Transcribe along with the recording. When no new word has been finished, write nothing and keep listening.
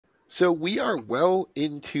So we are well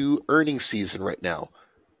into earnings season right now.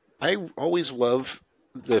 I always love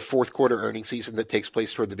the fourth quarter earnings season that takes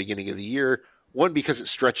place toward the beginning of the year. One, because it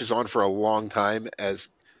stretches on for a long time as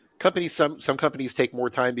companies, some companies take more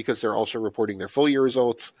time because they're also reporting their full year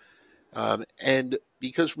results. And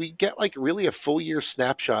because we get like really a full year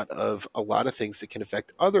snapshot of a lot of things that can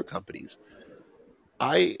affect other companies.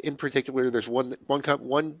 In particular, there's one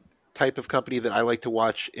type of company that I like to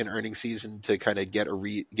watch in earnings season to kind of get a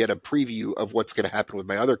preview of what's going to happen with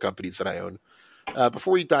my other companies that I own.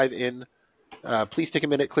 Before we dive in, please take a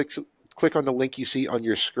minute, click on the link you see on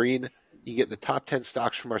your screen. You get the top 10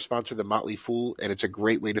 stocks from our sponsor, The Motley Fool, and it's a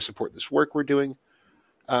great way to support this work we're doing.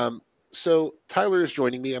 So Tyler is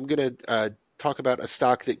joining me. I'm going to talk about a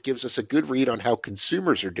stock that gives us a good read on how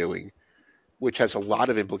consumers are doing, which has a lot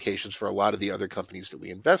of implications for a lot of the other companies that we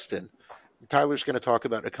invest in. Tyler's going to talk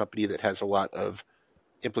about a company that has a lot of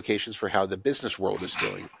implications for how the business world is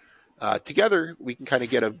doing. Together, we can kind of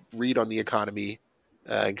get a read on the economy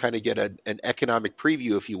and kind of get an economic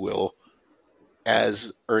preview, if you will,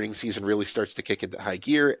 as earnings season really starts to kick into high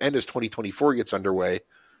gear and as 2024 gets underway,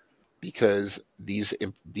 because these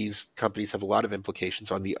companies have a lot of implications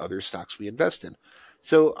on the other stocks we invest in.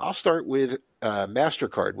 So I'll start with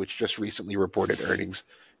Mastercard, which just recently reported earnings.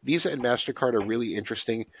 Visa and Mastercard are really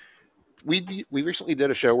interesting. We recently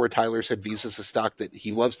did a show where Tyler said Visa's a stock that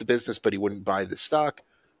he loves the business, but he wouldn't buy the stock.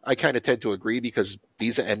 I kind of tend to agree because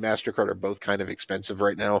Visa and Mastercard are both kind of expensive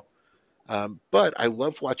right now. But I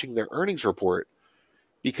love watching their earnings report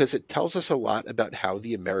because it tells us a lot about how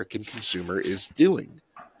the American consumer is doing,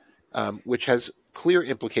 which has clear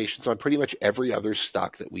implications on pretty much every other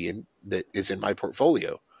stock that is in my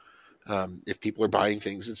portfolio. If people are buying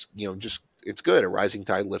things, it's good. A rising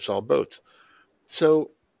tide lifts all boats.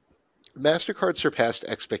 So Mastercard surpassed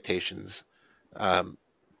expectations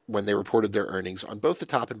when they reported their earnings on both the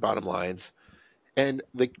top and bottom lines. And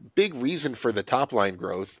the big reason for the top line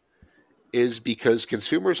growth is because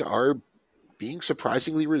consumers are being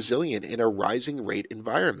surprisingly resilient in a rising rate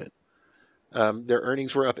environment. Their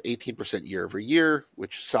earnings were up 18% year over year,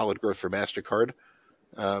 which is solid growth for Mastercard.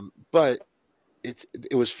 But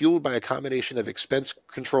it was fueled by a combination of expense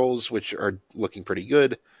controls, which are looking pretty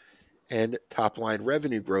good, and top-line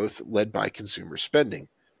revenue growth led by consumer spending.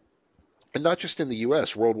 And not just in the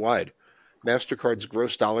U.S., worldwide. Mastercard's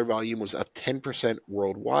gross dollar volume was up 10%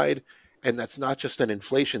 worldwide, and that's not just an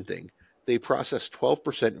inflation thing. They processed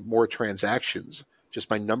 12% more transactions, just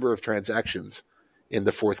by number of transactions, in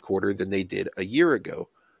the fourth quarter than they did a year ago.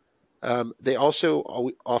 They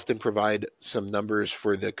also often provide some numbers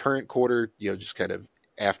for the current quarter, just kind of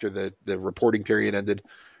after the reporting period ended.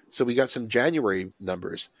 So we got some January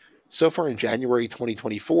numbers. So far in January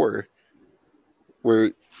 2024,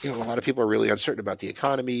 where a lot of people are really uncertain about the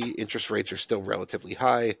economy, interest rates are still relatively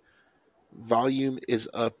high. Volume is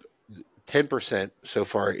up 10% so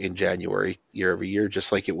far in January, year over year,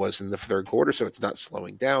 just like it was in the third quarter. So it's not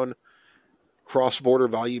slowing down. Cross-border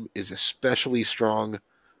volume is especially strong,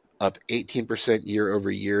 up 18% year over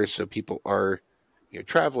year. So people are,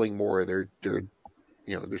 traveling more. They're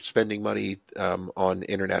spending money on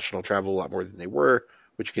international travel a lot more than they were,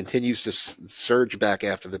 which continues to surge back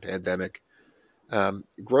after the pandemic.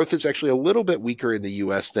 Growth is actually a little bit weaker in the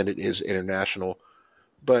U.S. than it is international,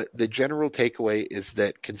 but the general takeaway is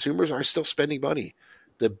that consumers are still spending money.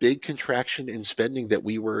 The big contraction in spending that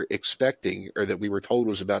we were expecting, or that we were told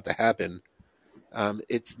was about to happen,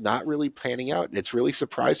 it's not really panning out. It's really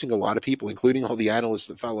surprising a lot of people, including all the analysts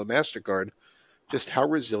that follow Mastercard, just how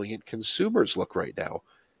resilient consumers look right now.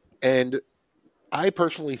 And I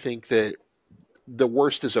personally think that the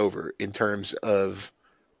worst is over in terms of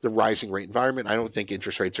the rising rate environment. I don't think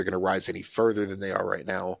interest rates are going to rise any further than they are right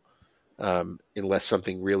now, unless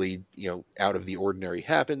something really, out of the ordinary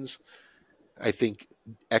happens. I think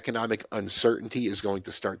economic uncertainty is going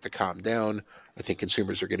to start to calm down. I think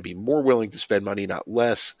consumers are going to be more willing to spend money, not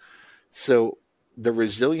less. So the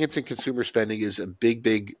resilience in consumer spending is a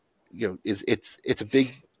big, it's a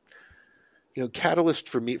big, catalyst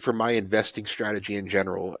for me, for my investing strategy in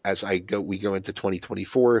general as we go into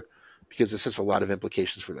 2024, because this has a lot of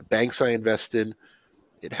implications for the banks I invest in.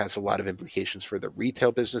 It has a lot of implications for the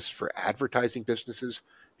retail business, for advertising businesses,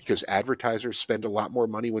 because advertisers spend a lot more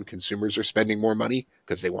money when consumers are spending more money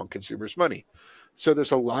because they want consumers' money. So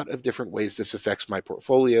there's a lot of different ways this affects my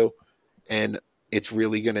portfolio, and it's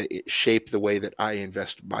really going to shape the way that I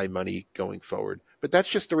invest my money going forward. But that's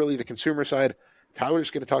just really the consumer side.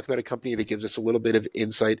 Tyler's going to talk about a company that gives us a little bit of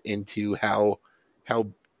insight into how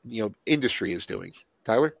industry is doing.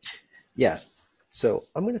 Tyler? Yeah. So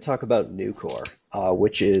I'm going to talk about Nucor,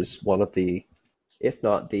 which is one of the if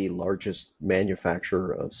not the largest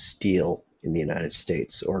manufacturer of steel in the United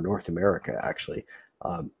States or North America, actually.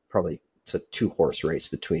 Probably it's a two-horse race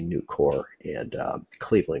between Nucor and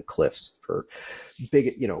Cleveland Cliffs for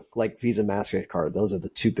big, like Visa, Mastercard. Those are the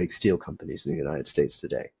two big steel companies in the United States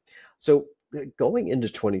today. So going into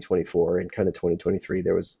 2024 and kind of 2023,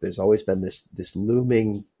 there's always been this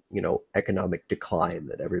looming, economic decline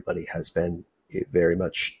that everybody has been very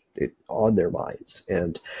much on their minds,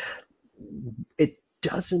 and it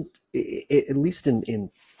doesn't, at least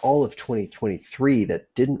in all of 2023,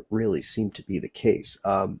 that didn't really seem to be the case.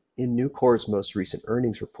 In Nucor's most recent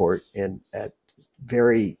earnings report, and at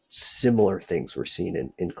very similar things were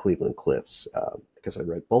seen in Cleveland Cliffs, because I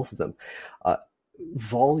read both of them. Uh,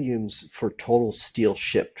 Volumes for total steel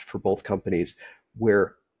shipped for both companies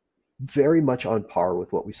were very much on par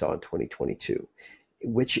with what we saw in 2022,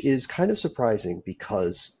 which is kind of surprising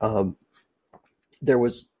because there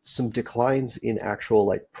was some declines in actual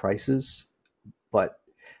like prices, but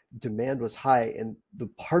demand was high. And the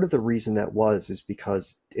part of the reason that was is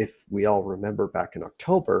because if we all remember back in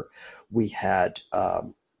October, we had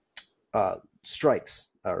strikes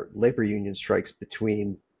or labor union strikes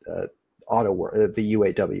between the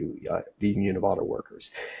UAW, the Union of Auto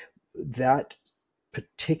Workers. That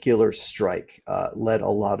particular strike led a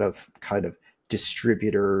lot of kind of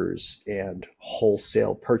distributors and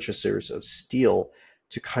wholesale purchasers of steel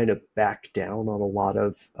to kind of back down on a lot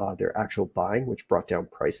of their actual buying, which brought down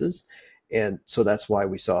prices. And so that's why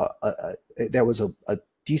we saw that was a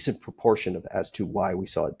decent proportion of as to why we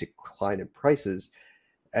saw a decline in prices.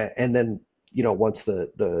 And then, once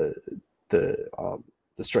the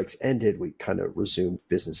strikes ended, we kind of resumed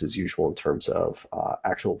business as usual in terms of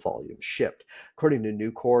actual volume shipped. According to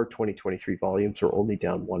Nucor, 2023 volumes are only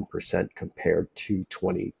down 1% compared to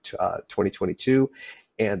 2022,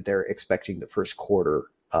 and they're expecting the first quarter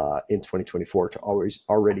in 2024 to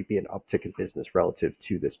already be an uptick in business relative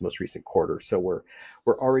to this most recent quarter. So we're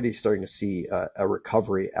already starting to see a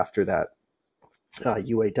recovery after that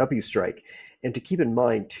UAW strike. And to keep in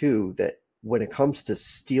mind too that when it comes to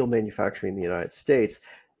steel manufacturing in the United States,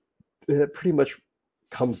 it pretty much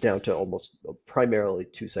comes down to almost primarily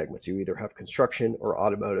two segments. You either have construction or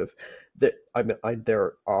automotive. There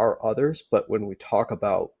are others, but when we talk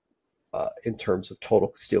about in terms of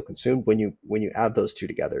total steel consumed, when you add those two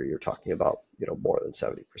together, you're talking about more than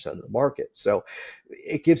 70% of the market. So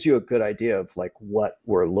it gives you a good idea of like what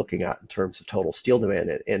we're looking at in terms of total steel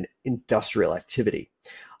demand and industrial activity.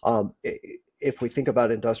 If we think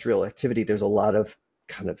about industrial activity, there's a lot of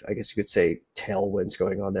kind of, I guess you could say, tailwinds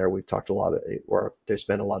going on there. We've talked a lot of, or there's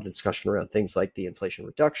been a lot of discussion around things like the Inflation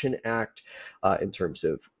Reduction Act in terms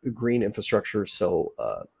of green infrastructure. So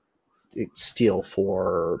steel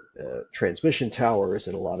for transmission towers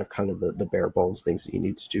and a lot of kind of the bare bones things that you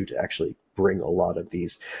need to do to actually bring a lot of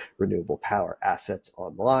these renewable power assets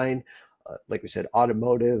online. Like we said,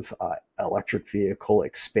 automotive, electric vehicle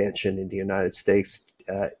expansion in the United States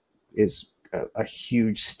is a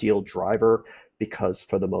huge steel driver because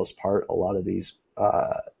for the most part, a lot of these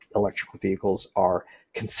electrical vehicles are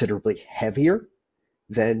considerably heavier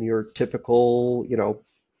than your typical,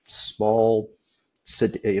 small,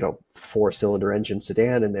 four-cylinder engine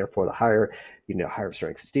sedan, and therefore you need a higher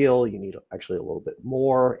strength steel. You need actually a little bit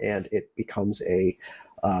more, and it becomes like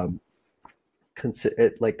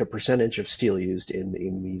the percentage of steel used in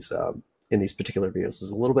these particular vehicles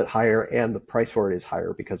is a little bit higher, and the price for it is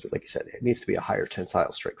higher because, like you said, it needs to be a higher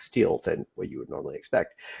tensile strength steel than what you would normally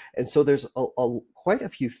expect. And so there's quite a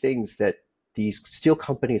few things that these steel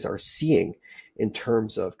companies are seeing in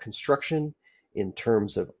terms of construction, in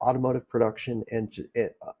terms of automotive production, and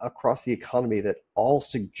across the economy that all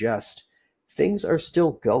suggest things are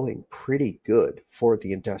still going pretty good for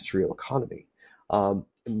the industrial economy.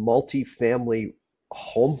 Multifamily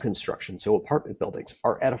home construction, so apartment buildings,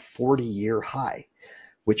 are at a 40-year high,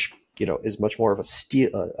 which is much more of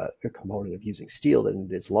a component of using steel than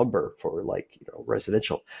it is lumber for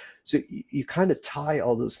residential. So you kind of tie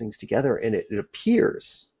all those things together, and it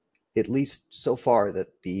appears, at least so far, that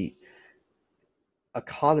the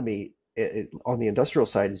economy on the industrial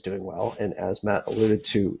side is doing well, and as Matt alluded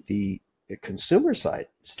to, the consumer side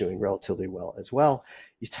is doing relatively well as well.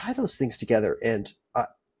 You tie those things together, and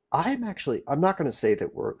I'm not going to say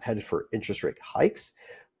that we're headed for interest rate hikes,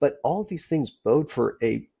 but all of these things bode for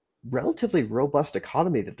a relatively robust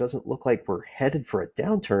economy that doesn't look like we're headed for a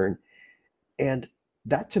downturn. And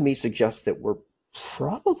that to me suggests that we're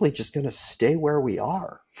probably just going to stay where we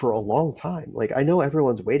are for a long time. Like, I know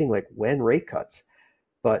everyone's waiting, like, when rate cuts,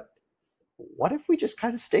 but what if we just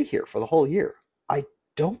kind of stay here for the whole year? I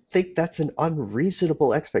don't think that's an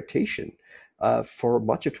unreasonable expectation for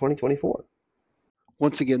much of 2024.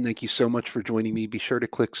 Once again, thank you so much for joining me. Be sure to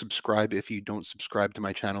click subscribe if you don't subscribe to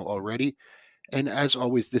my channel already. And as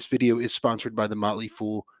always, this video is sponsored by The Motley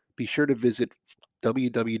Fool. Be sure to visit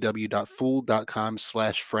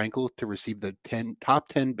www.fool.com/Frankel to receive the top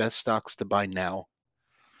 10 best stocks to buy now.